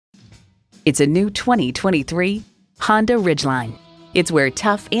It's a new 2023 Honda Ridgeline. It's where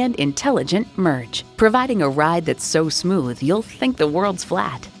tough and intelligent merge, providing a ride that's so smooth you'll think the world's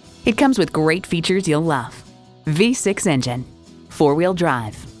flat. It comes with great features you'll love. V6 engine, 4-wheel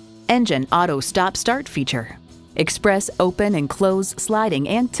drive, engine auto stop-start feature, express open and close sliding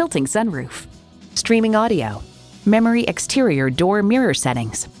and tilting sunroof, streaming audio, memory exterior door mirror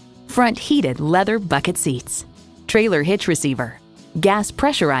settings, front heated leather bucket seats, trailer hitch receiver, gas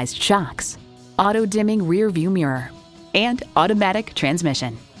pressurized shocks, auto dimming rear view mirror, and automatic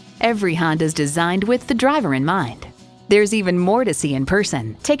transmission. Every Honda's designed with the driver in mind. There's even more to see in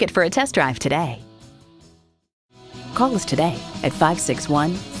person. Take it for a test drive today. Call us today at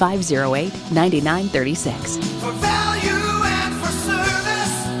 561-508-9936.